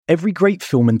every great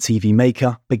film and TV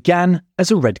maker began as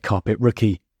a red carpet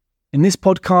rookie. In this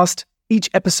podcast, each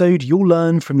episode you'll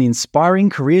learn from the inspiring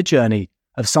career journey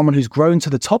of someone who's grown to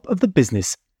the top of the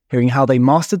business, hearing how they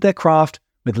mastered their craft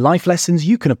with life lessons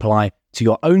you can apply to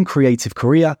your own creative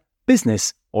career,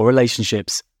 business, or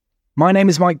relationships. My name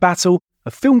is Mike Battle,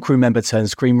 a film crew member turned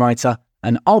screenwriter,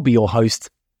 and I'll be your host.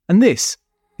 And this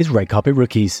is Red Carpet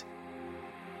Rookies.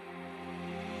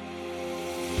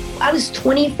 I was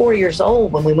 24 years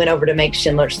old when we went over to make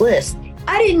Schindler's List.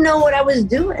 I didn't know what I was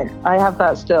doing. I have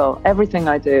that still. Everything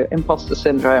I do, imposter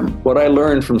syndrome. What I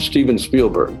learned from Steven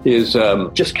Spielberg is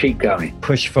just keep going.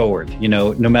 Push forward,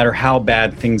 no matter how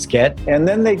bad things get. And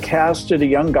then they casted a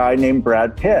young guy named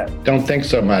Brad Pitt. Don't think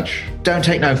so much. Don't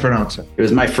take no for an answer. It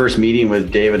was my first meeting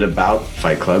with David about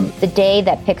Fight Club. The day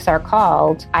that Pixar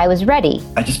called, I was ready.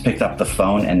 I just picked up the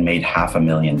phone and made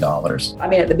 $500,000. I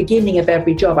mean, at the beginning of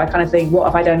every job, I kind of think, what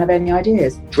if I don't have any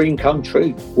ideas? Dream come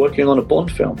true, working on a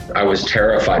Bond film. I was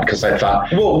terrified because I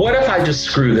thought, well, what if I just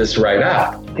screw this right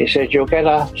up? He said, you'll get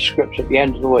a script at the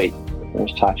end of the week. It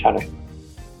was Titanic.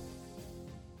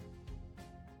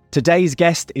 Today's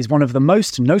guest is one of the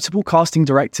most notable casting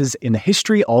directors in the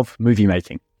history of movie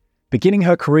making. Beginning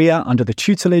her career under the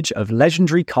tutelage of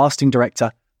legendary casting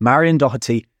director Marion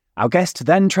Doughtery, our guest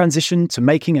then transitioned to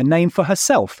making a name for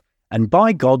herself, and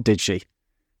by God did she.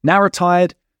 Now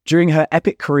retired, during her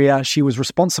epic career, she was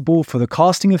responsible for the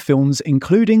casting of films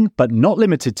including, but not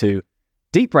limited to,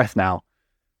 Deep Breath Now,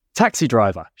 Taxi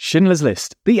Driver, Schindler's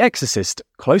List, The Exorcist,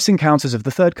 Close Encounters of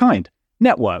the Third Kind,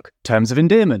 Network, Terms of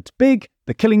Endearment, Big,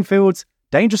 The Killing Fields,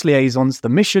 Dangerous Liaisons, The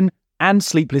Mission, and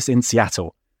Sleepless in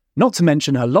Seattle. Not to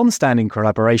mention her long-standing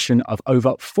collaboration of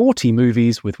over 40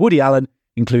 movies with Woody Allen,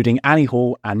 including Annie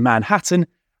Hall and Manhattan.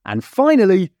 And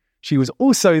finally, she was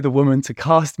also the woman to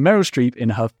cast Meryl Street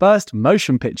in her first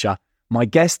motion picture. My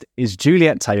guest is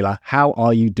Juliet Taylor. How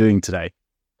are you doing today?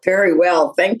 Very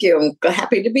well, thank you. I'm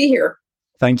happy to be here.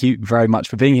 Thank you very much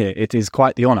for being here. It is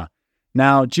quite the honour.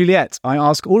 Now, Juliet, I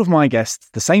ask all of my guests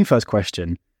the same first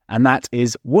question, and that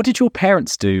is, what did your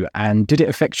parents do, and did it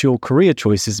affect your career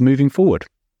choices moving forward?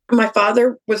 My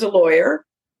father was a lawyer,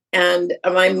 and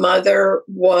my mother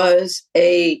was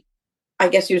I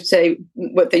guess you'd say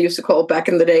what they used to call back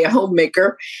in the day a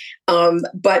homemaker,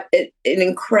 but an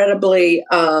incredibly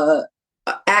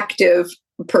active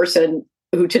person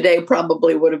who today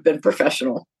probably would have been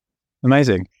professional.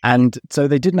 Amazing. And so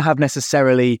they didn't have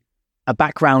necessarily a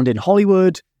background in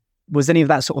Hollywood. Was any of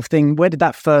that sort of thing? Where did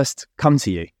that first come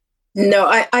to you? No,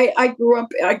 I grew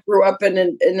up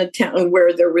in a town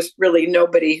where there was really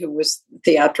nobody who was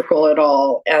theatrical at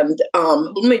all. And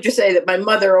let me just say that my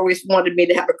mother always wanted me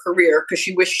to have a career because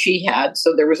she wished she had.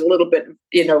 So there was a little bit,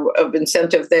 of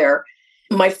incentive there.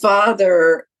 My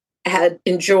father had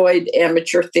enjoyed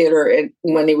amateur theater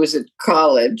when he was at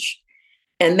college,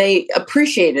 and they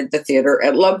appreciated the theater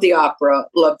and loved the opera,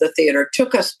 loved the theater,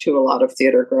 took us to a lot of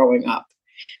theater growing up.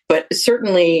 But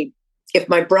certainly, if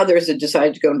my brothers had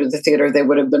decided to go into the theater, they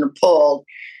would have been appalled.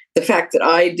 The fact that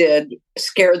I did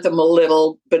scared them a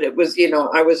little, but it was,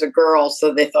 I was a girl,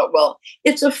 so they thought, well,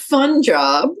 it's a fun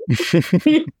job.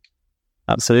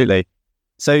 Absolutely.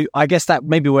 So I guess that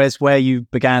maybe was where you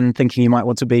began thinking you might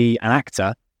want to be an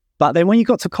actor. But then when you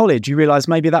got to college, you realized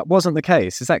maybe that wasn't the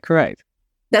case. Is that correct?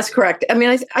 That's correct. I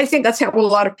mean, I think that's how a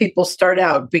lot of people start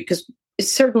out, because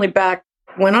it's certainly back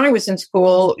when I was in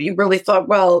school, you really thought,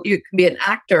 well, you could be an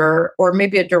actor or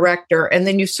maybe a director. And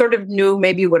then you sort of knew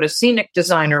maybe what a scenic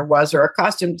designer was or a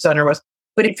costume designer was.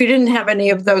 But if you didn't have any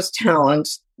of those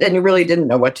talents, then you really didn't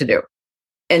know what to do.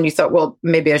 And you thought, well,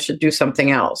 maybe I should do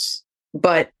something else.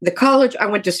 But the college, I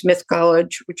went to Smith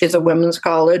College, which is a women's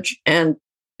college, and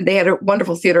they had a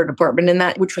wonderful theater department in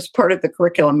that, which was part of the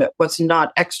curriculum. It was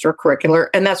not extracurricular.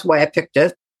 And that's why I picked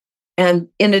it. And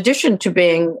in addition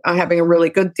to having a really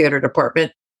good theater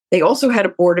department, they also had a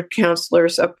board of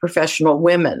counselors of professional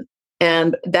women.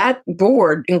 And that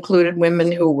board included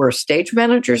women who were stage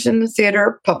managers in the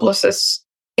theater, publicists,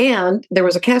 and there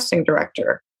was a casting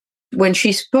director. When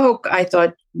she spoke, I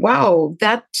thought, wow,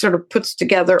 that sort of puts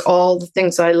together all the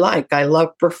things I like. I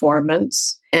love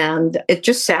performance, and it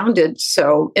just sounded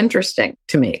so interesting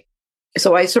to me.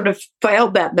 So I sort of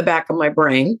filed that in the back of my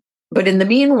brain. But in the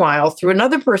meanwhile, through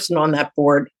another person on that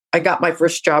board, I got my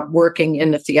first job working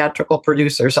in the theatrical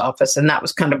producer's office. And that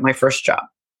was kind of my first job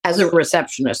as a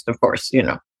receptionist, of course,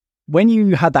 When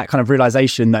you had that kind of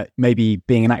realization that maybe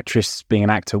being an actress, being an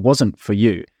actor wasn't for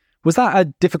you, was that a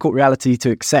difficult reality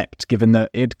to accept, given that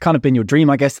it'd kind of been your dream,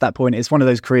 I guess, at that point? It's one of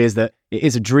those careers that it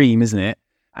is a dream, isn't it?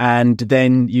 And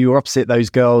then you were opposite those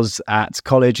girls at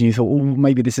college and you thought, oh,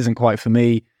 maybe this isn't quite for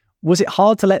me. Was it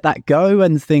hard to let that go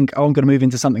and think, oh, I'm going to move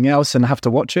into something else and have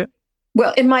to watch it?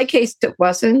 Well, in my case, it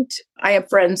wasn't. I have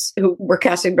friends who were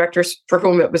casting directors for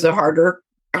whom it was a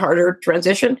harder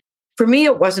transition. For me,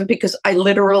 it wasn't, because I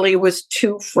literally was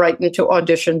too frightened to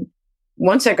audition.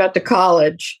 Once I got to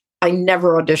college, I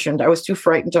never auditioned. I was too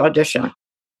frightened to audition.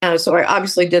 So I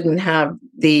obviously didn't have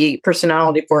the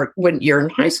personality for it. When you're in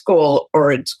high school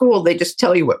or in school, they just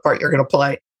tell you what part you're going to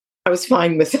play. I was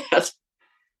fine with that.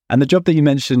 And the job that you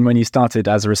mentioned when you started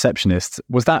as a receptionist,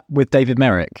 was that with David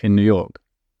Merrick in New York?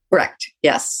 Correct.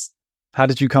 Yes. How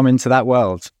did you come into that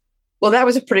world? Well, that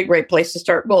was a pretty great place to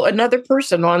start. Well, another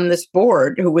person on this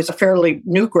board who was a fairly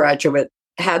new graduate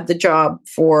had the job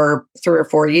for 3 or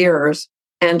 4 years.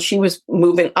 And she was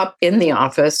moving up in the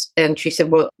office. And she said,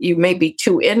 well, you may be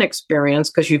too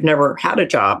inexperienced because you've never had a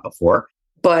job before,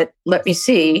 but let me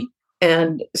see.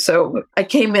 And so I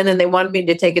came in and they wanted me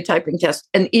to take a typing test.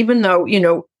 And even though,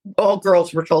 all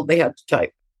girls were told they had to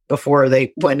type before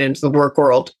they went into the work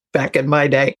world back in my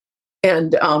day.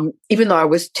 And even though I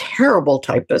was a terrible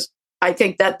typist, I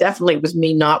think that definitely was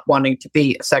me not wanting to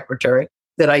be a secretary,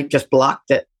 that I just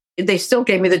blocked it. They still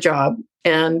gave me the job.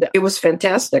 And it was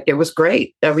fantastic. It was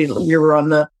great. I mean, we were on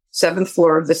the 7th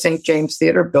floor of the St. James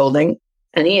Theater building,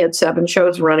 and he had 7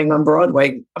 shows running on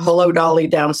Broadway, Hello Dolly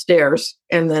downstairs,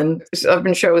 and then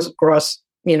 7 shows across,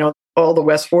 all the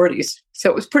West 40s. So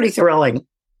it was pretty thrilling.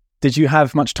 Did you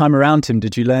have much time around him?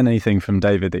 Did you learn anything from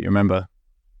David that you remember?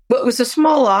 Well, it was a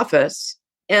small office,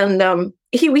 and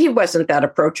he wasn't that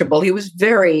approachable. He was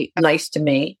very nice to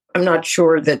me. I'm not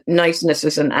sure that niceness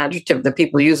is an adjective that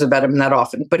people use about him that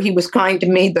often, but he was kind to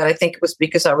me, but I think it was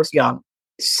because I was young.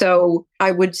 So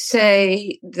I would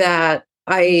say that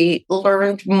I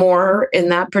learned more in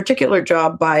that particular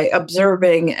job by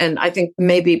observing, and I think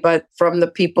but from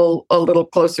the people a little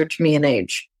closer to me in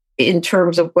age, in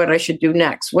terms of what I should do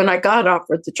next. When I got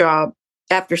offered the job,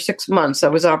 after 6 months, I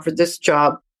was offered this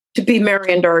job to be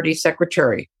Marion Doughtery's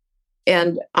secretary.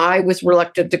 And I was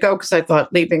reluctant to go because I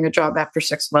thought leaving a job after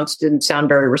 6 months didn't sound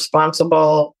very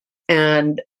responsible.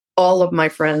 And all of my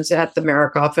friends at the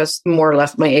Merrick office, more or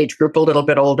less my age group, a little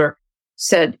bit older,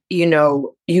 said,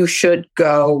 you should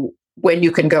go when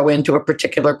you can go into a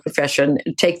particular profession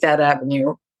and take that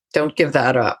avenue. Don't give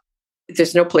that up.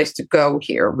 There's no place to go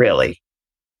here, really.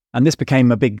 And this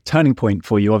became a big turning point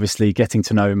for you, obviously, getting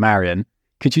to know Marion.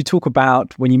 Could you talk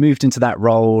about when you moved into that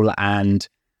role, and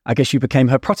I guess you became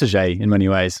her protege in many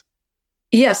ways?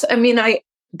 Yes. I mean,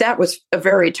 that was a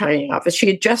very tiny office. She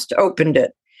had just opened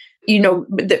it.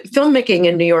 The filmmaking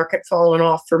in New York had fallen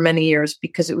off for many years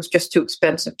because it was just too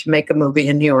expensive to make a movie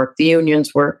in New York. The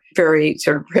unions were very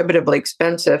sort of prohibitively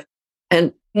expensive.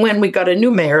 And when we got a new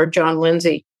mayor, John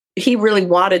Lindsay, he really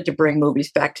wanted to bring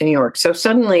movies back to New York. So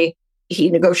suddenly he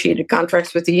negotiated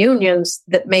contracts with the unions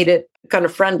that made it kind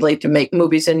of friendly to make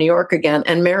movies in New York again.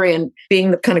 And Marion,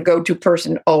 being the kind of go-to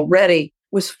person already,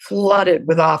 was flooded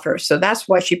with offers. So that's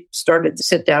why she started the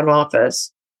sit-down office.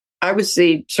 I was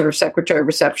the sort of secretary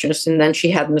receptionist, and then she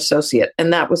had an associate,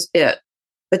 and that was it.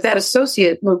 But that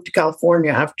associate moved to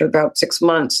California after about 6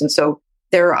 months. And so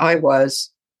there I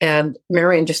was, and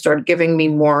Marion just started giving me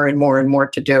more and more and more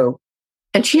to do.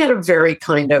 And she had a very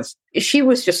she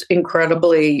was just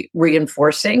incredibly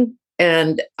reinforcing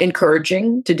and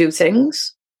encouraging to do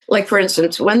things. Like, for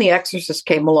instance, when The Exorcist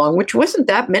came along, which wasn't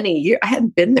that many years, I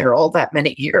hadn't been there all that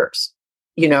many years,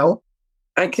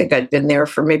 I think I'd been there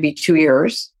for maybe 2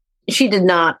 years. She did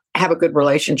not have a good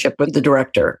relationship with the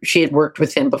director. She had worked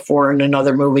with him before in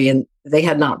another movie, and they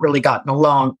had not really gotten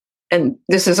along. And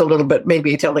this is a little bit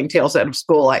maybe telling tales out of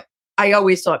school. I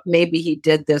always thought maybe he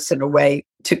did this in a way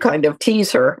to kind of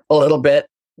tease her a little bit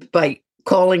by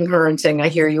calling her and saying, I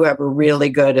hear you have a really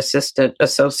good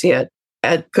associate.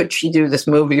 And could she do this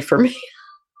movie for me?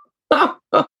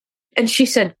 And she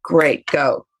said, great,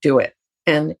 go do it.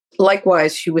 And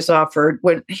likewise, she was offered,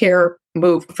 when Hair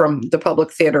moved from the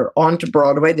Public Theater onto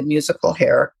Broadway, the musical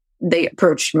Hair, they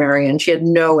approached Marion. She had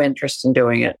no interest in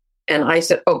doing it. And I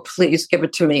said, oh, please give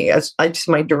it to me. It's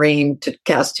my dream to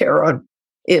cast Hair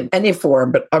in any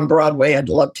form, but on Broadway, I'd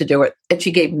love to do it. And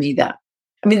she gave me that.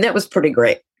 I mean, that was pretty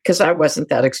great because I wasn't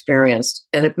that experienced.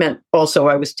 And it meant also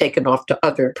I was taken off to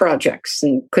other projects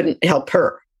and couldn't help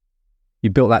her. You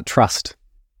built that trust.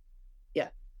 Yeah,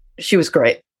 she was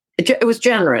great. It was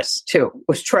generous, too. It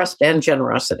was trust and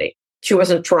generosity. She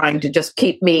wasn't trying to just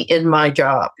keep me in my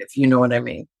job, if you know what I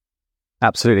mean.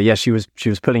 Absolutely. Yes, she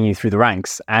was pulling you through the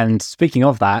ranks. And speaking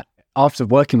of that, after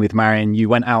working with Marion, you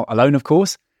went out alone, of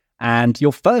course. And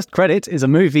your first credit is a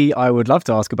movie I would love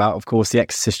to ask about, of course, The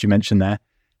Exorcist you mentioned there.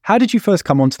 How did you first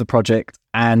come onto the project?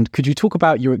 And could you talk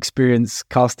about your experience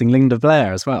casting Linda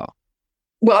Blair as well?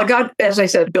 Well, I got, as I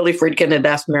said, Billy Friedkin had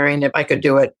asked Marion if I could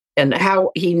do it. And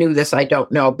how he knew this, I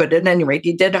don't know. But at any rate,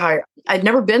 he did hire. I'd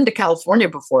never been to California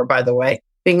before, by the way.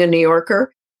 Being a New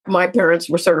Yorker, my parents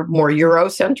were sort of more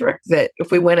Eurocentric, that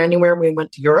if we went anywhere, we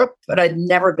went to Europe. But I'd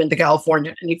never been to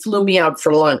California. And he flew me out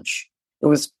for lunch. It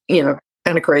was,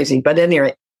 kind of crazy. But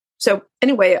anyway,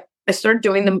 I started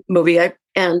doing the movie.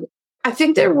 And I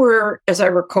think there were, as I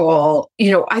recall,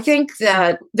 I think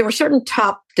that there were certain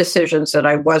top decisions that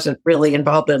I wasn't really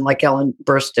involved in, like Ellen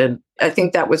Burstyn. I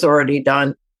think that was already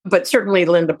done. But certainly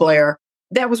Linda Blair,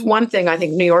 that was one thing I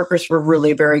think New Yorkers were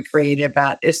really very creative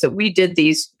at, is that we did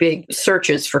these big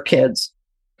searches for kids.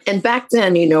 And back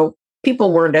then,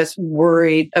 people weren't as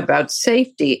worried about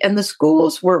safety. And the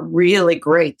schools were really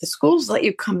great. The schools let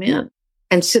you come in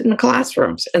and sit in the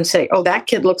classrooms and say, oh, that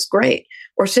kid looks great.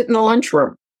 Or sit in the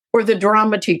lunchroom. Or the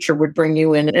drama teacher would bring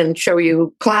you in and show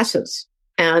you classes.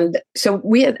 And so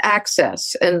we had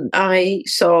access. And I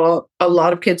saw a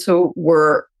lot of kids who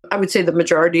were, I would say the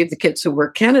majority of the kids who were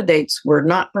candidates were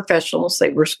not professionals. They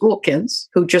were school kids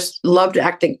who just loved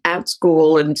acting at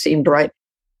school and seemed right.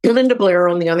 Linda Blair,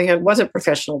 on the other hand, was a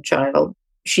professional child.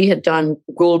 She had done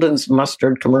Goulden's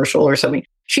mustard commercial or something.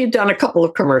 She had done a couple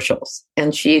of commercials,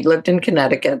 and she lived in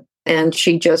Connecticut. And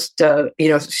she just,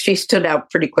 she stood out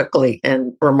pretty quickly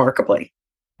and remarkably.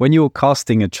 When you're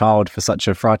casting a child for such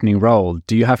a frightening role,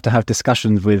 do you have to have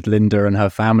discussions with Linda and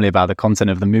her family about the content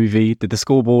of the movie? Did the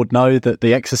school board know that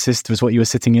The Exorcist was what you were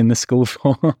sitting in the school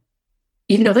for?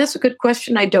 That's a good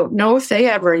question. I don't know if they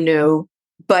ever knew.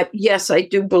 But yes, I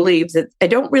do believe that. I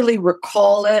don't really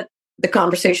recall it, the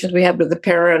conversations we had with the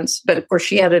parents. But of course,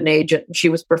 she had an agent and she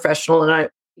was professional.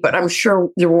 But I'm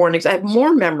sure there were warnings. I have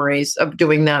more memories of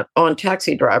doing that on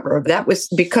Taxi Driver. That was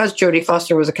because Jodie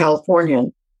Foster was a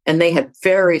Californian. And they had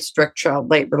very strict child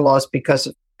labor laws because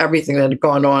of everything that had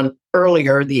gone on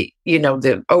earlier, the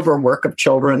overwork of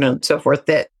children and so forth.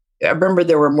 That I remember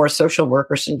there were more social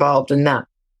workers involved in that.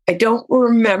 I don't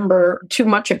remember too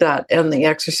much of that in The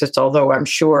Exorcist, although I'm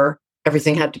sure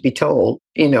everything had to be told,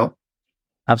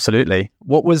 Absolutely.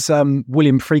 What was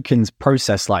William Friedkin's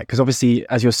process like? Because obviously,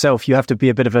 as yourself, you have to be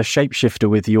a bit of a shapeshifter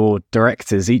with your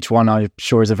directors. Each one, I'm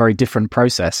sure, is a very different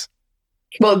process.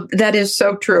 Well, that is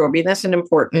so true. I mean, that's an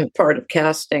important part of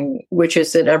casting, which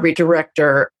is that every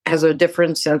director has a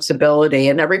different sensibility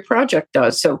and every project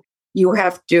does. So you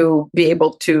have to be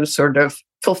able to sort of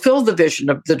fulfill the vision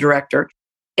of the director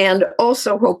and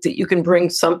also hope that you can bring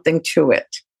something to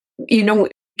it.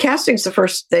 Casting is the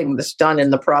first thing that's done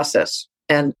in the process.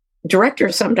 And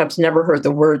directors sometimes never heard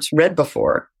the words read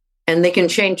before, and they can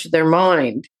change their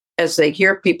mind as they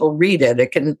hear people read it.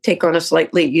 It can take on a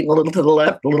slightly, a little to the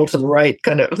left, a little to the right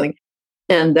kind of thing.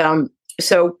 And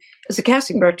so as a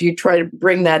casting director, you try to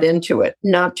bring that into it,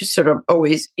 not just sort of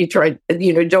always,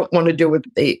 don't want to do what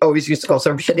they always used to call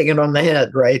sort of hitting it on the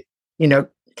head, right?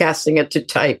 Casting it to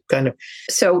type kind of.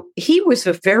 So he was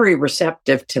very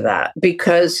receptive to that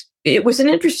because it was an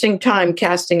interesting time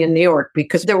casting in New York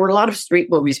because there were a lot of street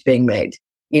movies being made.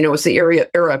 It was the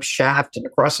era of Shaft and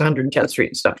Across 110th Street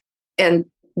and stuff. And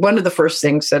one of the first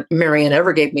things that Marion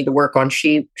ever gave me to work on,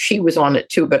 she was on it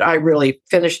too, but I really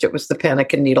finished it, was The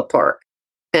Panic in Needle Park.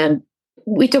 And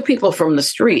we took people from the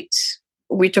streets.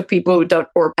 We took people who done,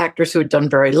 or actors who had done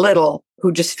very little,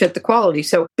 who just fit the quality.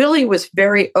 So Billy was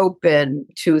very open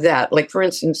to that. Like, for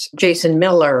instance, Jason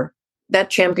Miller, that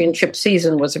championship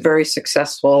season was a very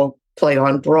successful play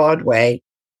on Broadway.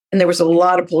 And there was a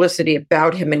lot of publicity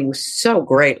about him, and he was so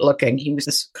great looking. He was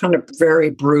this kind of very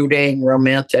brooding,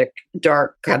 romantic,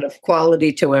 dark kind of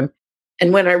quality to him.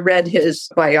 And when I read his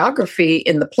biography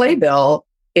in the playbill,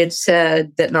 it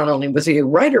said that not only was he a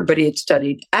writer, but he had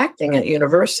studied acting at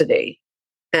university.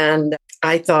 And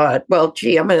I thought, well,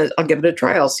 gee, I'll give it a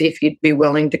try. I'll see if he'd be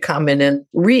willing to come in and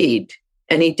read.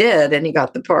 And he did, and he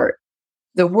got the part.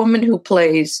 The woman who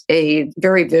plays a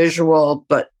very visual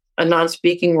but a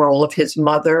non-speaking role of his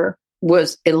mother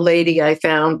was a lady I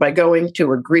found by going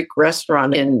to a Greek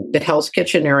restaurant in the Hell's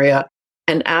Kitchen area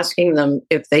and asking them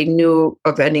if they knew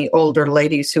of any older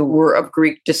ladies who were of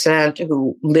Greek descent,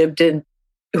 who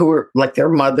were like their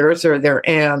mothers or their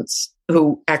aunts,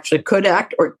 who actually could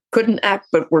act or couldn't act,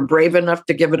 but were brave enough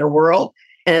to give it a whirl.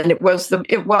 And it was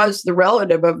the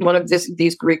relative of one of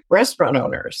these Greek restaurant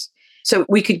owners. So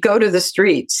we could go to the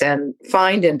streets and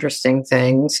find interesting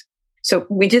things. So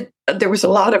we did. There was a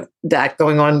lot of that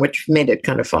going on, which made it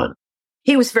kind of fun.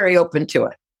 He was very open to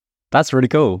it. That's really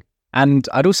cool. And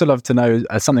I'd also love to know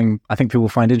something I think people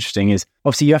find interesting is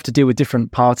obviously you have to deal with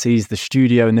different parties, the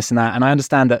studio and this and that. And I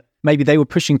understand that maybe they were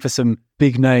pushing for some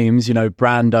big names,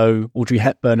 Brando, Audrey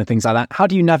Hepburn and things like that. How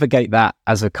do you navigate that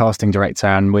as a casting director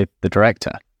and with the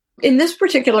director? In this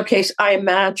particular case, I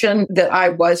imagine that I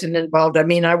wasn't involved. I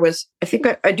mean, I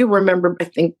do remember,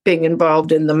 being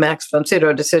involved in the Max von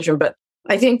Sydow decision, but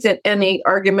I think that any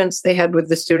arguments they had with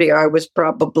the studio, I was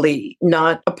probably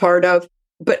not a part of.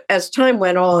 But as time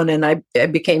went on and I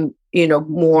became,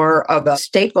 more of a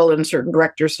staple in certain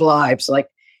directors' lives,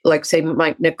 like say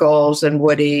Mike Nichols and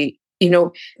Woody,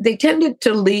 they tended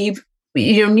to leave,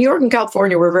 New York and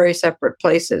California were very separate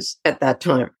places at that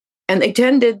time. And they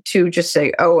tended to just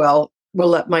say, oh, well, we'll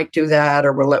let Mike do that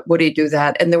or we'll let Woody do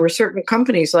that. And there were certain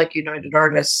companies like United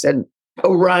Artists and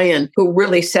Orion who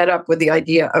really set up with the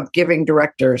idea of giving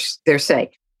directors their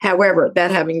say. However,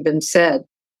 that having been said,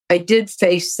 I did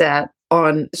face that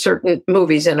on certain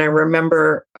movies. And I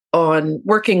remember on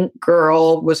Working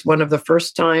Girl was one of the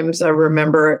first times I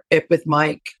remember it with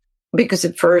Mike, because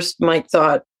at first Mike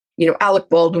thought, Alec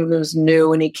Baldwin was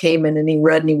new and he came in and he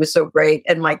read and he was so great.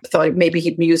 And Mike thought maybe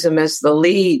he'd use him as the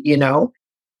lead,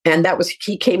 and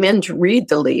he came in to read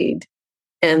the lead.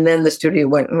 And then the studio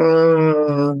went,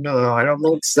 oh, no, I don't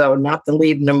think so. Not the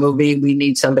lead in a movie. We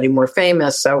need somebody more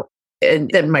famous. So, and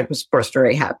then Mike was, of course,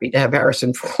 very happy to have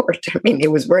Harrison Ford. I mean, he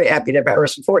was very happy to have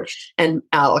Harrison Ford. And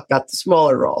Alec got the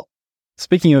smaller role.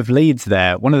 Speaking of leads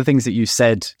there, one of the things that you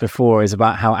said before is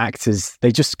about how actors,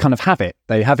 they just kind of have it.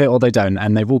 They have it or they don't.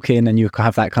 And they walk in and you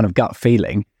have that kind of gut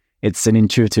feeling. It's an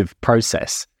intuitive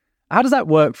process. How does that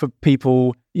work for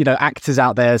people, actors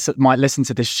out there that might listen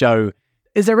to this show?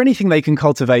 Is there anything they can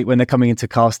cultivate when they're coming into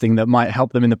casting that might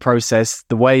help them in the process,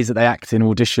 the ways that they act in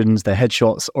auditions, their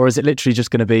headshots? Or is it literally just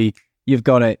going to be, you've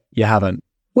got it, you haven't?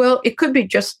 Well, it could be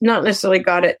just not necessarily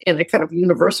got it in a kind of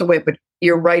universal way, but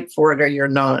you're right for it or you're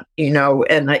not,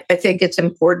 and I think it's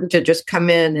important to just come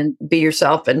in and be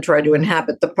yourself and try to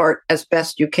inhabit the part as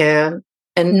best you can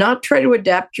and not try to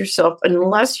adapt yourself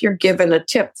unless you're given a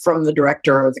tip from the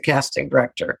director or the casting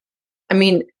director. I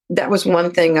mean, that was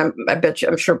one thing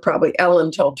I'm sure probably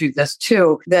Ellen told you this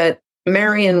too, that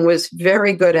Marion was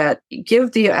very good at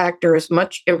give the actor as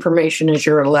much information as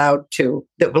you're allowed to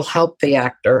that will help the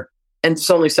actor. And it's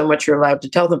only so much you're allowed to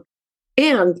tell them.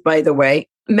 And by the way,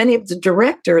 many of the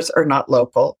directors are not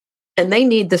local and they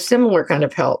need the similar kind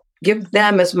of help. Give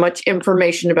them as much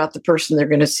information about the person they're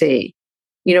going to see.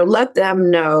 Let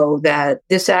them know that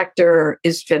this actor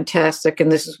is fantastic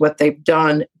and this is what they've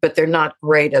done, but they're not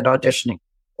great at auditioning.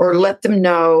 Or let them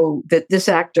know that this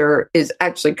actor is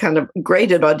actually kind of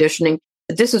great at auditioning,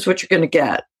 but this is what you're going to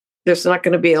get. There's not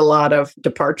going to be a lot of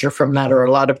departure from that or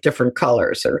a lot of different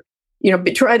colors or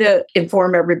try to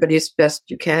inform everybody as best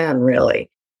you can, really.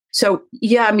 So,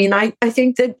 yeah, I mean, I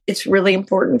think that it's really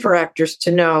important for actors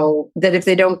to know that if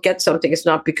they don't get something, it's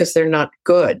not because they're not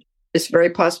good. It's very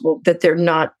possible that they're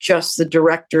not just the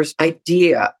director's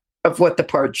idea of what the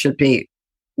part should be,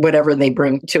 whatever they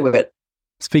bring to it.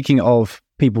 Speaking of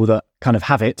people that kind of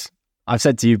have it, I've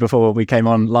said to you before we came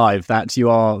on live that you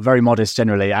are very modest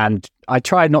generally, and I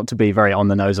try not to be very on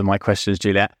the nose on my questions,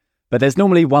 Juliet. But there's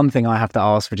normally one thing I have to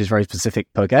ask, which is very specific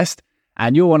per guest.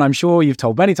 And your one, I'm sure you've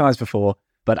told many times before,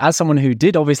 but as someone who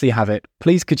did obviously have it,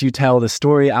 please could you tell the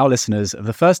story, our listeners, of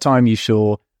the first time you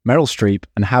saw Meryl Streep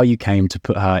and how you came to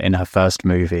put her in her first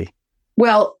movie?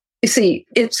 Well, you see,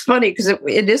 it's funny because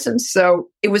it isn't so.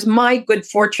 It was my good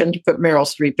fortune to put Meryl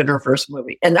Streep in her first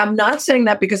movie. And I'm not saying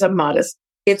that because I'm modest.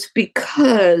 It's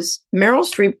because Meryl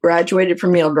Streep graduated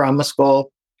from Yale Drama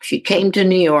School. She came to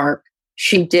New York.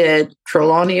 She did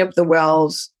Trelawney of the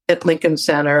Wells at Lincoln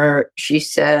Center. She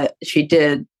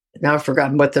did, now I've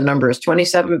forgotten what the number is,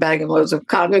 27 Bag and Loads of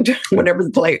Cotton, whatever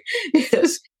the play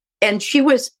is. And she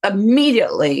was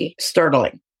immediately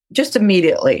startling, just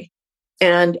immediately.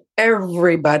 And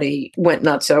everybody went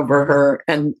nuts over her.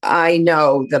 And I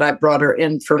know that I brought her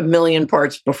in for a million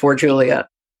parts before Juliet.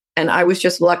 And I was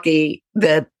just lucky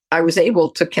that I was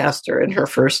able to cast her in her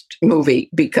first movie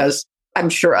because I'm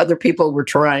sure other people were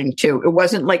trying too. It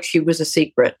wasn't like she was a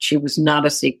secret. She was not a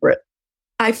secret.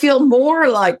 I feel more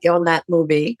like on that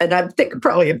movie, and I think I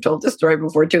probably have told this story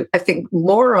before too. I think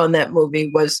more on that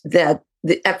movie was that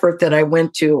the effort that I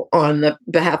went to on the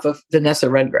behalf of Vanessa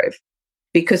Redgrave,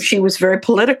 because she was very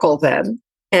political then.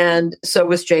 And so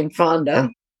was Jane Fonda.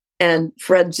 And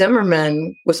Fred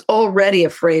Zimmerman was already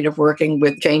afraid of working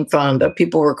with Jane Fonda.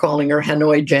 People were calling her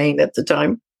Hanoi Jane at the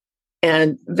time.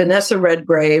 And Vanessa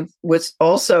Redgrave was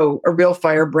also a real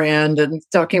firebrand and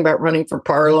talking about running for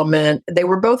parliament. They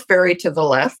were both very to the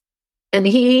left. And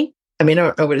I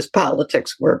don't know what his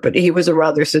politics were, but he was a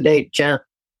rather sedate gent,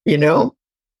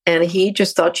 and he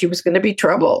just thought she was going to be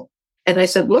trouble. And I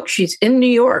said, look, she's in New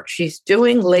York. She's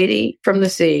doing Lady from the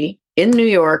Sea in New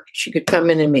York. She could come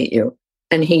in and meet you.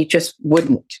 And he just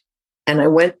wouldn't. And I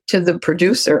went to the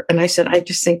producer and I said, I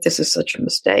just think this is such a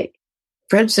mistake.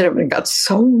 Fred Zinnemann got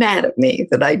so mad at me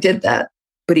that I did that,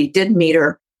 but he did meet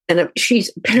her. And she's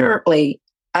apparently,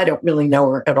 I don't really know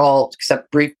her at all,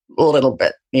 except brief a little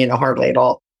bit, hardly at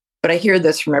all. But I hear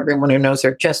this from everyone who knows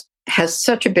her, just has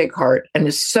such a big heart and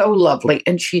is so lovely.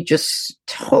 And she just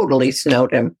totally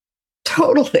snowed him.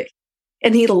 Totally.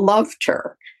 And he loved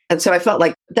her. And so I felt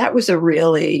like that was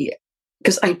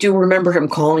because I do remember him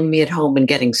calling me at home and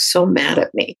getting so mad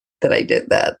at me that I did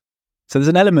that. So there's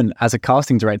an element as a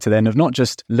casting director then of not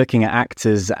just looking at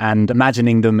actors and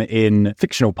imagining them in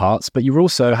fictional parts, but you're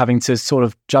also having to sort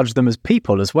of judge them as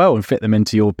people as well and fit them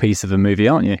into your piece of a movie,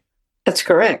 aren't you? That's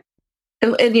correct.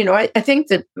 And I think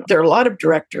that there are a lot of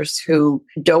directors who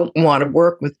don't want to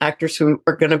work with actors who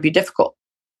are going to be difficult.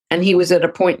 And he was at a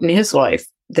point in his life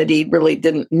that he really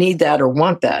didn't need that or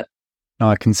want that. No,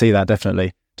 I can see that,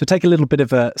 definitely. To take a little bit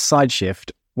of a side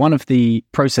shift, one of the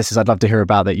processes I'd love to hear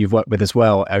about that you've worked with as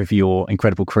well over your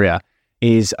incredible career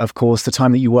is, of course, the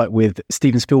time that you worked with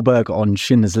Steven Spielberg on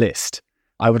Schindler's List.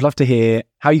 I would love to hear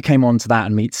how you came on to that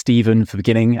and meet Steven for the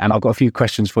beginning. And I've got a few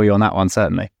questions for you on that one,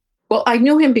 certainly. Well, I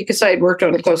knew him because I had worked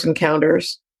on Close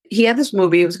Encounters. He had this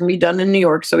movie. It was going to be done in New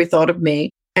York, so he thought of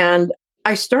me. And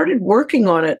I started working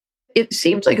on it. It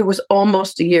seems like it was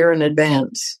almost a year in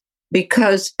advance.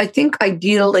 Because I think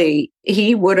ideally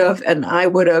he would have, and I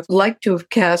would have liked to have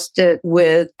cast it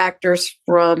with actors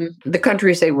from the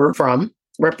countries they were from,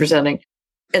 representing.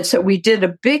 And so we did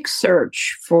a big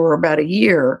search for about a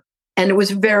year. And it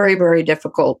was very, very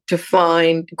difficult to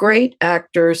find great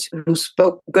actors who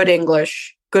spoke good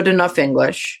English, good enough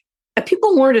English. And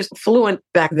people weren't as fluent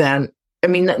back then. I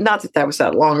mean, not that was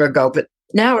that long ago, but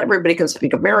now everybody can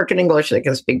speak American English. They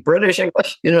can speak British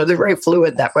English. They're very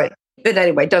fluid that way. But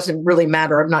anyway, it doesn't really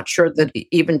matter. I'm not sure that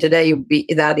even today it would be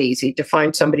that easy to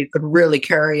find somebody who could really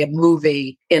carry a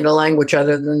movie in a language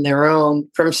other than their own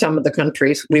from some of the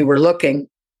countries we were looking.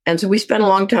 And so we spent a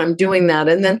long time doing that.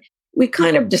 And then we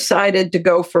kind of decided to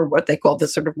go for what they call the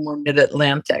sort of more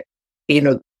mid-Atlantic.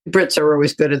 Brits are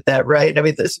always good at that, right? I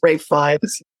mean, this Ralph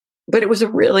Fiennes. But it was a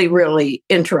really, really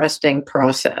interesting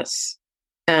process.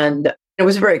 And it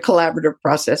was a very collaborative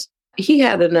process. He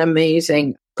had an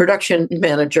amazing production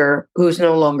manager who's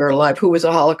no longer alive, who was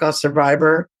a Holocaust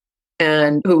survivor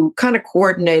and who kind of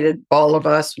coordinated all of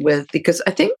us because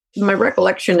I think my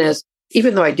recollection is,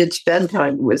 even though I did spend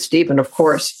time with Steven, of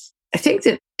course, I think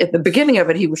that at the beginning of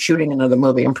it, he was shooting another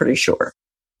movie, I'm pretty sure,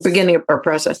 beginning of our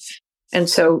process. And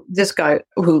so this guy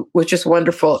who was just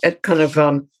wonderful at kind of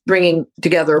bringing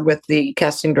together with the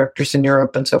casting directors in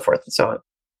Europe and so forth and so on.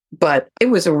 But it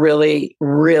was a really,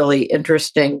 really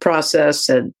interesting process.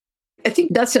 And I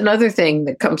think that's another thing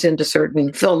that comes into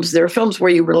certain films. There are films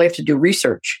where you really have to do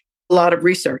research, a lot of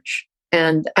research.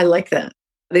 And I like that.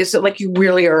 It's like you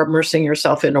really are immersing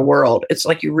yourself in a world. It's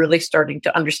like you're really starting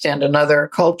to understand another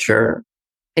culture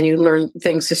and you learn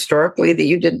things historically that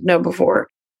you didn't know before.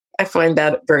 I find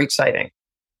that very exciting.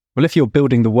 Well, if you're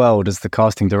building the world as the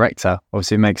casting director,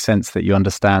 obviously it makes sense that you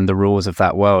understand the rules of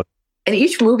that world. And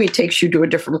each movie takes you to a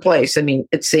different place. I mean,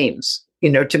 it seems,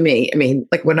 to me. I mean,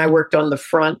 like when I worked on the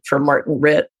front for Martin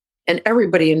Ritt, and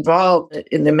everybody involved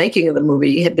in the making of the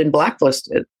movie had been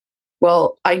blacklisted.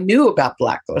 Well, I knew about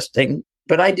blacklisting,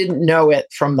 but I didn't know it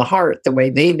from the heart the way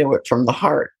they knew it from the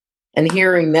heart. And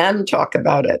hearing them talk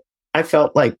about it, I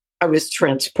felt like I was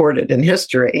transported in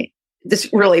history. This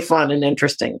is really fun and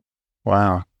interesting.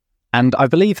 Wow. And I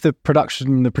believe the producer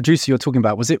you're talking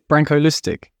about, was it Branko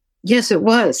Lustig? Yes, it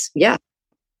was. Yeah.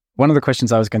 One of the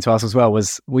questions I was going to ask as well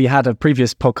was, we had a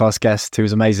previous podcast guest who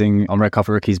was amazing on Red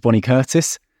Carpet Rookies, Bonnie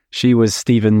Curtis. She was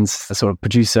Steven's sort of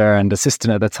producer and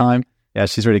assistant at the time. Yeah,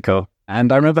 she's really cool.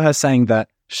 And I remember her saying that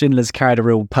Schindler's carried a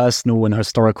real personal and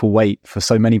historical weight for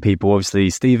so many people,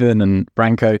 obviously Steven and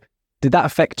Branko. Did that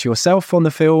affect yourself on the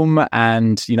film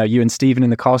and, you and Steven in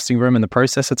the casting room and the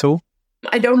process at all?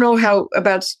 I don't know how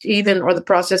about Steven or the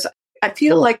process. I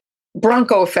feel like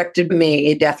Branko affected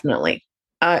me, definitely.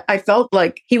 I felt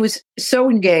like he was so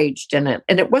engaged in it.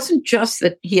 And it wasn't just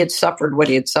that he had suffered what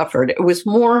he had suffered. It was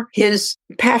more his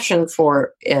passion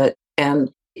for it. And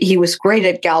he was great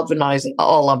at galvanizing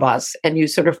all of us. And you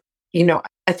sort of,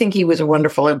 I think he was a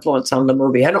wonderful influence on the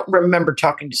movie. I don't remember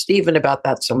talking to Steven about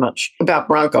that so much, about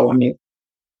Branko. I mean,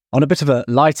 on a bit of a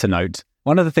lighter note,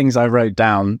 one of the things I wrote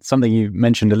down, something you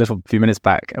mentioned a few minutes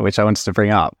back, which I wanted to bring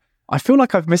up. I feel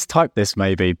like I've mistyped this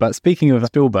maybe, but speaking of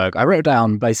Spielberg, I wrote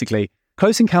down basically,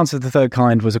 Close Encounters of the Third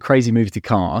Kind was a crazy movie to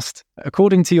cast.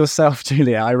 According to yourself,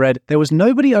 Julia, I read, there was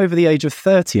nobody over the age of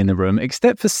 30 in the room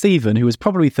except for Steven, who was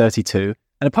probably 32.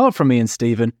 And apart from me and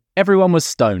Steven, everyone was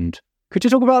stoned. Could you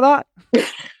talk about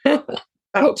that?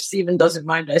 I hope Steven doesn't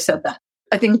mind I said that.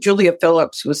 I think Julia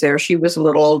Phillips was there. She was a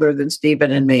little older than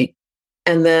Steven and me.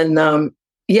 And then,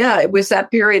 it was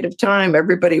that period of time.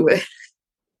 Everybody was,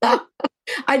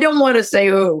 I don't want to say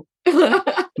who.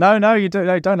 No, you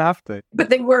don't have to. But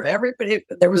they were, everybody,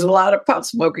 there was a lot of pot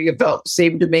smoking, it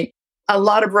seemed to me, a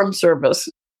lot of room service.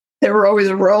 They were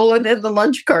always rolling in the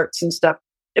lunch carts and stuff.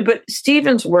 But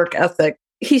Steven's work ethic,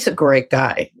 he's a great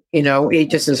guy. He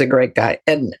just is a great guy.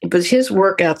 But his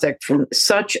work ethic from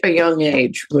such a young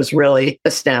age was really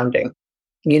astounding.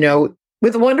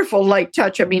 With a wonderful light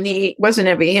touch. I mean, he wasn't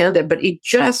heavy-handed, but he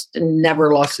just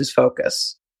never lost his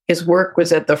focus. His work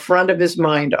was at the front of his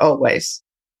mind always.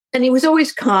 And he was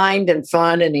always kind and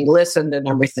fun, and he listened and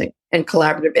everything, and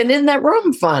collaborative. And in that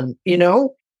room, fun,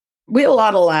 we had a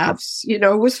lot of laughs. It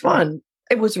was fun.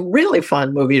 It was a really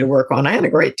fun movie to work on. I had a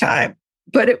great time.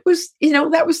 But it was,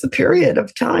 that was the period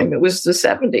of time. It was the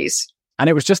 70s. And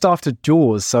it was just after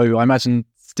Jaws. So I imagine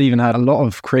Steven had a lot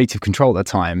of creative control at the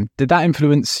time. Did that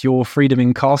influence your freedom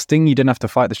in casting? You didn't have to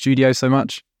fight the studio so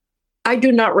much? I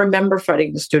do not remember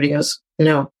fighting the studios.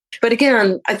 No. But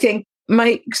again, I think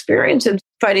my experience in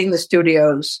fighting the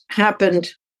studios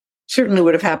certainly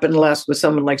would have happened less with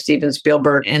someone like Steven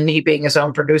Spielberg, and he being his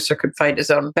own producer could fight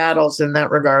his own battles in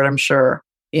that regard, I'm sure,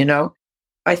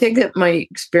 I think that my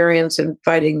experience in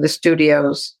fighting the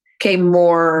studios came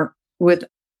more with,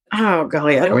 oh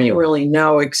golly, I don't even really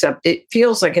know, except it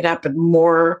feels like it happened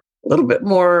a little bit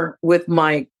more with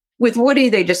Mike. With Woody,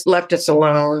 they just left us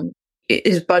alone.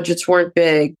 His budgets weren't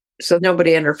big, so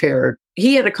nobody interfered.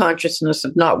 He had a consciousness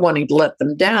of not wanting to let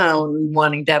them down,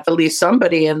 wanting to have at least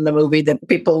somebody in the movie that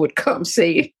people would come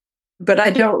see. But I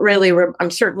don't really, I'm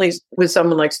certainly with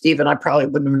someone like Steven, I probably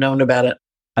wouldn't have known about it.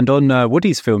 And on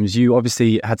Woody's films, you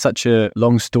obviously had such a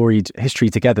long storied history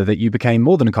together that you became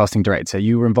more than a casting director.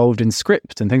 You were involved in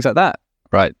script and things like that,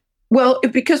 right? Well,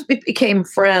 because we became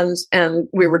friends and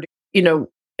we were,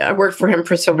 I worked for him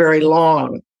for so very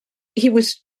long. He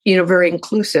was, very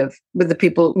inclusive with the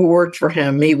people who worked for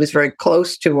him. He was very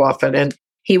close to often. And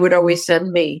he would always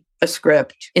send me a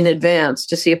script in advance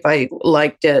to see if I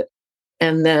liked it.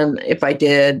 And then if I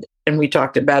did, and we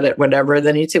talked about it, whatever,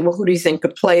 then he'd say, well, who do you think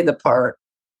could play the part?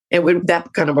 It would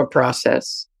that kind of a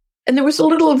process. And there was a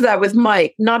little of that with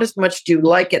Mike, not as much do you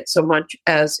like it so much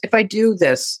as if I do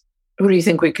this, who do you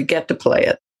think we could get to play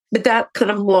it? But that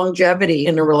kind of longevity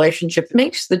in a relationship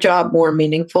makes the job more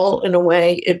meaningful in a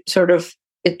way.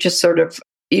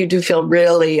 You do feel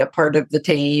really a part of the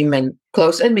team and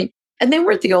close. And they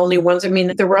weren't the only ones. I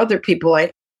mean, there were other people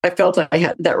I felt I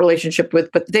had that relationship with,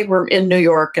 but they were in New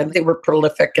York and they were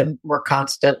prolific and were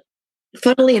constant.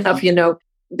 Funnily enough,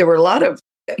 there were a lot of,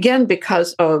 again,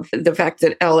 because of the fact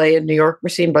that LA and New York were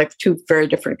seen like two very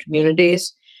different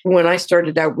communities. When I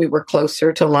started out, we were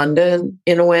closer to London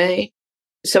in a way.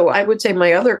 So I would say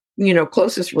my other,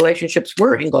 closest relationships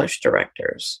were English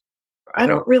directors. I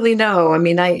don't really know.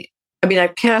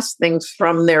 I've cast things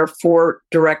from there for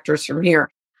directors from here.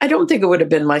 I don't think it would have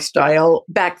been my style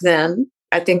back then.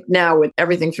 I think now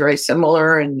everything's very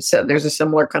similar and so there's a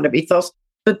similar kind of ethos.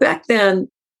 But back then,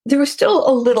 there was still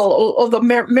a little, although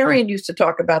Marion used to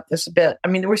talk about this a bit.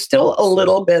 There was still a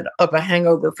little bit of a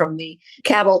hangover from the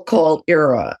cattle call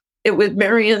era. It was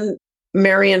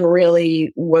Marion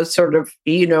really was sort of,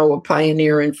 a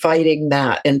pioneer in fighting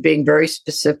that and being very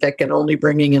specific and only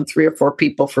bringing in 3 or 4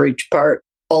 people for each part,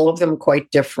 all of them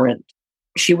quite different.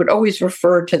 She would always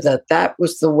refer to that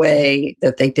was the way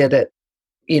that they did it,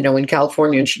 in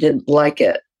California, and she didn't like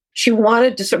it. She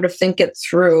wanted to sort of think it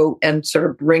through and sort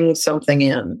of bring something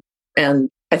in. And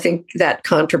I think that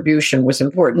contribution was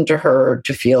important to her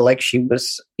to feel like she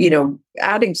was,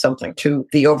 adding something to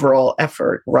the overall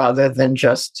effort rather than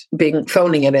just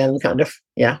phoning it in kind of.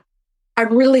 Yeah.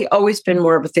 I've really always been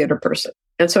more of a theater person.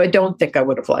 And so I don't think I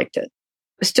would have liked it.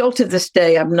 Still to this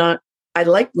day, I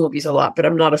like movies a lot, but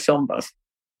I'm not a film buff.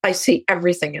 I see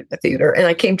everything in the theater. And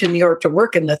I came to New York to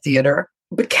work in the theater.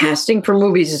 But casting for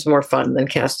movies is more fun than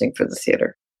casting for the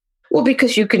theater. Well,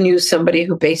 because you can use somebody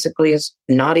who basically is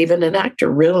not even an actor,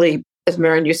 really. As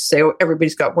Marion used to say,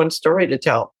 everybody's got one story to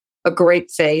tell. A great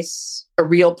face, a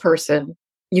real person.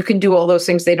 You can do all those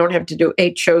things. They don't have to do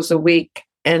 8 shows a week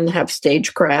and have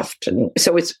stagecraft. And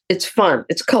so it's fun.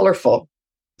 It's colorful.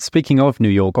 Speaking of New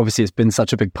York, obviously it's been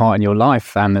such a big part in your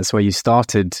life, and that's where you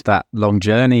started that long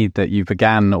journey that you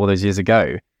began all those years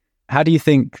ago. How do you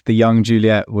think the young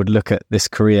Juliet would look at this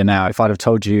career now? If I'd have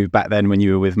told you back then when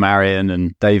you were with Marion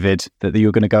and David that you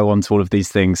were going to go on to all of these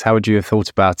things, how would you have thought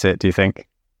about it, do you think?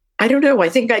 I don't know. I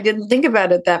think I didn't think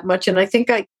about it that much. And I think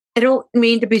I don't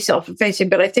mean to be self-effacing,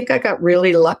 but I think I got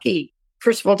really lucky.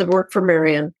 First of all, to work for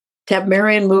Marion, to have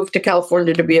Marion move to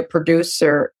California to be a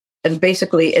producer and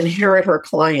basically inherit her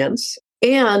clients.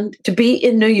 and to be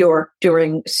in New York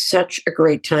during such a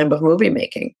great time of movie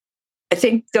making. I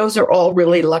think those are all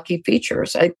really lucky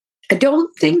features. I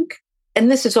don't think, and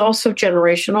this is also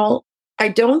generational, I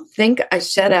don't think I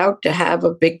set out to have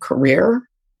a big career.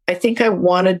 I think I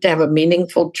wanted to have a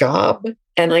meaningful job,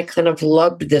 and I kind of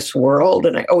loved this world.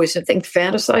 And I always, I think,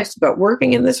 fantasized about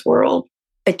working in this world.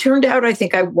 It turned out, I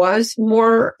think I was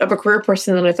more of a career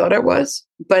person than I thought I was,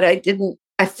 but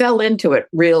I fell into it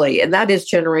really. And that is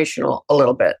generational a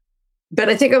little bit. But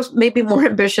I think I was maybe more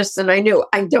ambitious than I knew.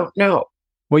 I don't know.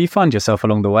 Well, you find yourself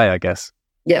along the way, I guess.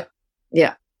 Yeah.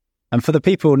 Yeah. And for the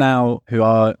people now who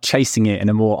are chasing it in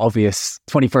a more obvious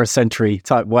 21st century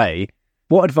type way,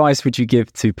 what advice would you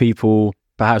give to people,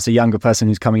 perhaps a younger person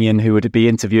who's coming in who would be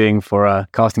interviewing for a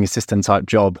casting assistant type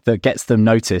job that gets them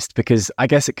noticed? Because I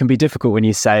guess it can be difficult when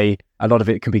you say a lot of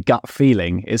it can be gut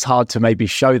feeling. It's hard to maybe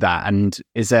show that. And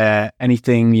is there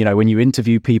anything, when you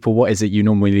interview people, what is it you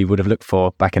normally would have looked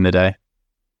for back in the day?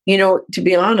 To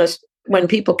be honest, when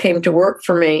people came to work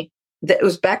for me, that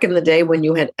was back in the day when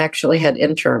you had actually had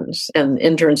interns, and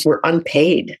interns were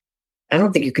unpaid. I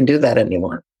don't think you can do that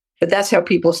anymore. But that's how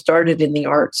people started in the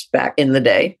arts back in the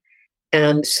day.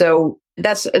 And so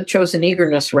that's a chosen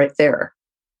eagerness right there.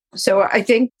 So I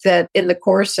think that in the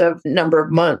course of a number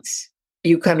of months,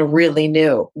 you kind of really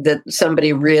knew that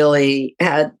somebody really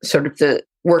had sort of the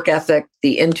work ethic,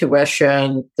 the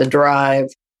intuition, the drive.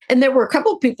 And there were a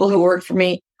couple of people who worked for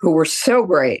me who were so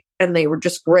great, and they were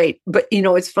just great. But,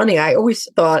 it's funny. I always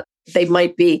thought they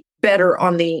might be better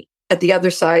at the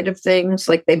other side of things.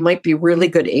 Like they might be really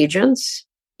good agents,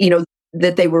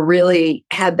 that they were really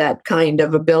had that kind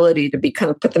of ability to be kind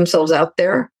of put themselves out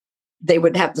there. They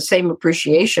would have the same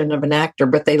appreciation of an actor,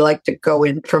 but they like to go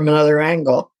in from another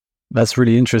angle. That's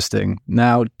really interesting.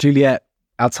 Now, Juliet,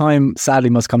 our time sadly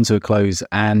must come to a close.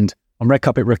 And on Red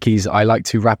Carpet Rookies, I like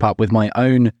to wrap up with my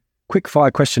own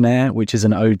quickfire questionnaire, which is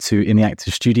an ode to In the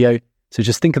Actor's Studio. So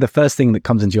just think of the first thing that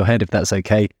comes into your head, if that's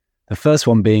okay. The first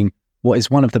one being, what is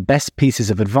one of the best pieces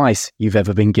of advice you've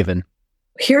ever been given?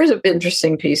 Here's an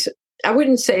interesting piece. I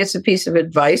wouldn't say it's a piece of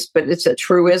advice, but it's a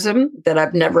truism that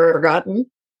I've never forgotten.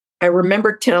 I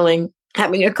remember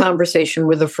having a conversation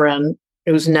with a friend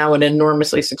who's now an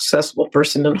enormously successful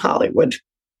person in Hollywood.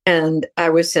 And I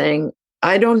was saying,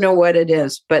 I don't know what it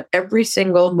is, but every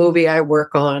single movie I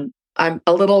work on, I'm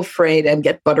a little afraid and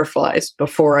get butterflies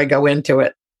before I go into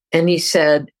it. And he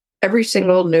said, every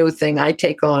single new thing I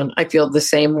take on, I feel the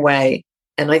same way.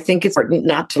 And I think it's important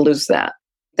not to lose that.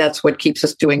 That's what keeps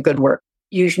us doing good work.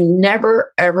 You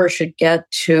never, ever should get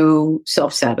too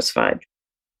self-satisfied.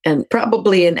 And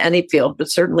probably in any field, but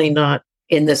certainly not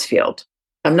in this field.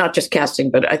 I'm not just casting,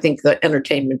 but I think the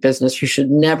entertainment business, you should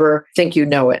never think you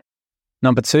know it.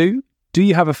 Number 2, do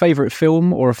you have a favorite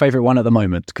film or a favorite one at the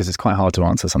moment? Because it's quite hard to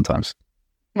answer sometimes.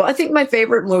 Well, I think my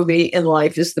favorite movie in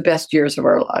life is The Best Years of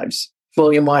Our Lives,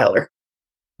 William Wyler.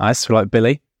 Nice, like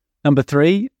Billy. Number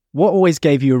 3, what always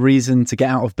gave you a reason to get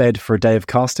out of bed for a day of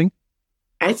casting?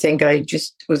 I think I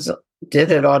just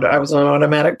did it. I was on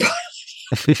automatic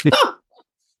pilot.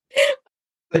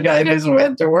 The guy just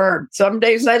went to work. Some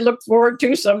days I looked forward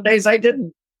to, some days I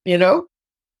didn't,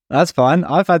 That's fine.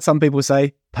 I've had some people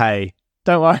say, pay.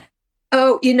 Don't worry.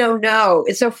 Oh, no.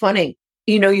 It's so funny.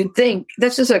 You'd think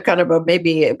this is a kind of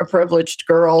maybe a privileged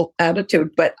girl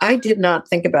attitude, but I did not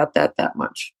think about that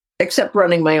much. Except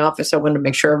running my office, I wanted to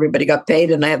make sure everybody got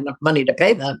paid and I had enough money to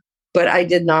pay them. But I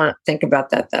did not think about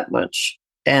that much.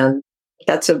 And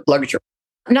that's a luxury.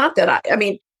 Not that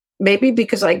maybe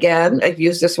because I've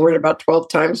used this word about 12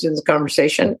 times in this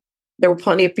conversation. There were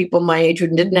plenty of people my age who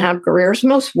didn't have careers.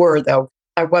 Most were, though.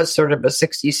 I was sort of a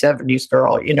 60s, 70s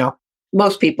girl,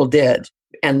 Most people did,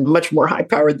 and much more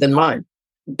high-powered than mine.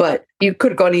 But you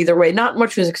could have gone either way. Not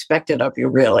much was expected of you,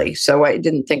 really. So I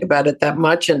didn't think about it that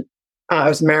much. And I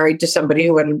was married to somebody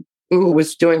who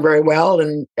was doing very well,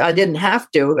 and I didn't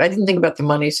have to. I didn't think about the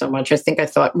money so much. I think I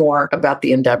thought more about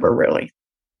the endeavor, really.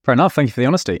 Fair enough. Thank you for the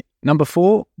honesty. Number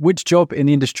 4, which job in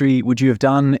the industry would you have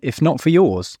done if not for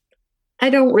yours? I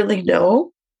don't really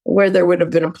know where there would have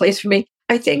been a place for me.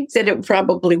 I think that it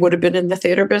probably would have been in the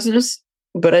theater business,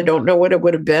 but I don't know what it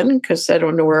would have been because I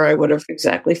don't know where I would have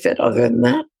exactly fit other than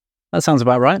that. That sounds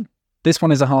about right. This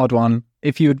one is a hard one.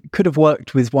 If you could have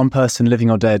worked with one person,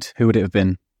 living or dead, who would it have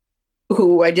been?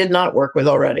 Who I did not work with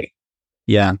already.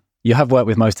 Yeah, you have worked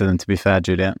with most of them, to be fair,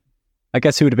 Juliet. I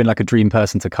guess who would have been like a dream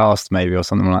person to cast, maybe, or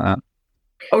something like that?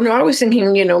 Oh, no, I was thinking,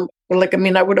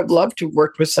 I would have loved to have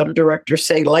worked with some director,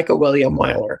 say, like a William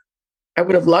Wyler. I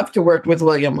would have loved to work with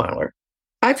William Wyler.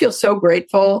 I feel so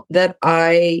grateful that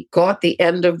I got the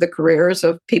end of the careers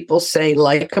of people, say,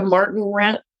 like a Martin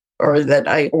Rett or that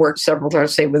I worked several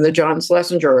times, say, with a John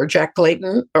Schlesinger or Jack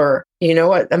Clayton, or, you know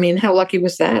what? I mean, how lucky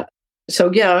was that?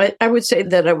 So, yeah, I would say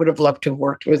that I would have loved to have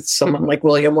worked with someone like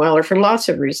William Wyler for lots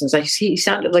of reasons. He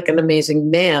sounded like an amazing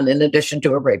man in addition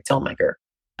to a great filmmaker.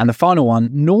 And the final one,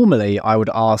 normally I would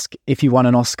ask, if you won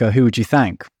an Oscar, who would you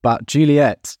thank? But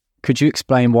Juliet, could you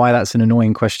explain why that's an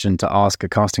annoying question to ask a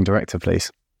casting director,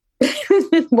 please?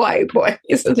 Why? Boy,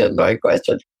 it's an annoying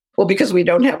question. Well, because we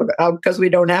don't have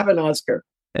an Oscar.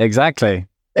 Exactly.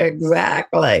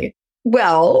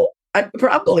 Well, I'm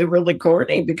probably really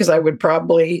corny because I would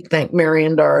probably thank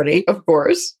Marion Doughtery, of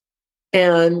course.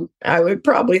 And I would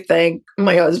probably thank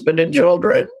my husband and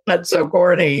children. That's so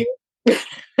corny.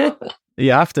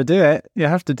 You have to do it.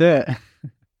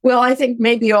 Well, I think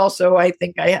maybe also I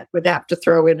would have to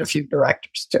throw in a few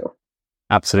directors too.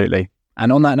 Absolutely.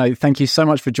 And on that note, thank you so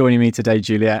much for joining me today,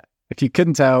 Juliet. If you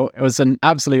couldn't tell, it was an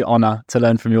absolute honor to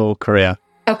learn from your career.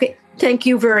 Okay. Thank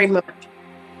you very much.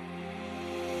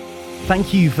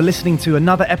 Thank you for listening to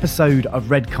another episode of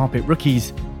Red Carpet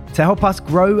Rookies. To help us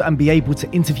grow and be able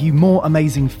to interview more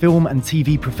amazing film and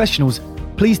TV professionals,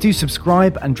 please do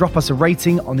subscribe and drop us a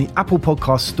rating on the Apple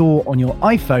Podcast Store on your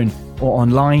iPhone or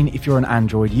online if you're an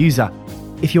Android user.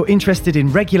 If you're interested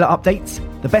in regular updates,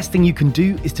 the best thing you can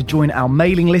do is to join our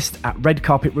mailing list at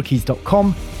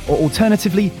redcarpetrookies.com, or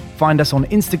alternatively, find us on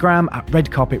Instagram at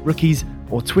redcarpetrookies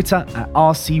or Twitter at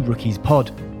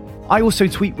rcrookiespod. I also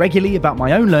tweet regularly about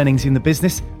my own learnings in the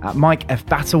business at Mike F.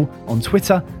 Battle on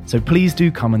Twitter, so please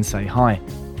do come and say hi.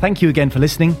 Thank you again for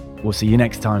listening. We'll see you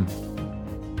next time.